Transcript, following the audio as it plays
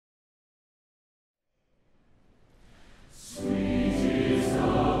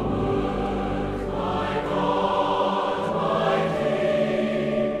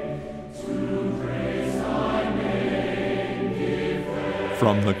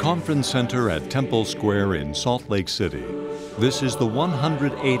From the Conference Center at Temple Square in Salt Lake City, this is the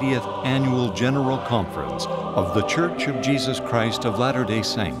 180th Annual General Conference of the Church of Jesus Christ of Latter-day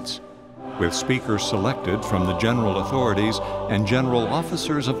Saints, with speakers selected from the general authorities and general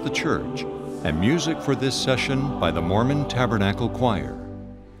officers of the church, and music for this session by the Mormon Tabernacle Choir.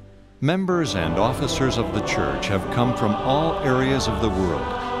 Members and officers of the church have come from all areas of the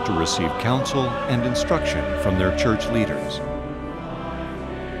world to receive counsel and instruction from their church leaders.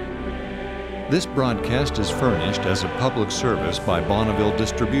 This broadcast is furnished as a public service by Bonneville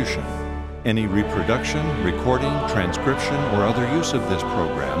Distribution. Any reproduction, recording, transcription, or other use of this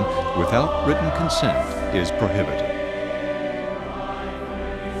program without written consent is prohibited.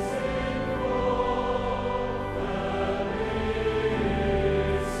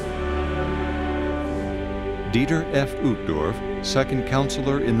 Dieter F. Uchtdorf, second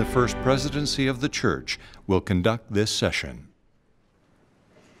counselor in the First Presidency of the Church, will conduct this session.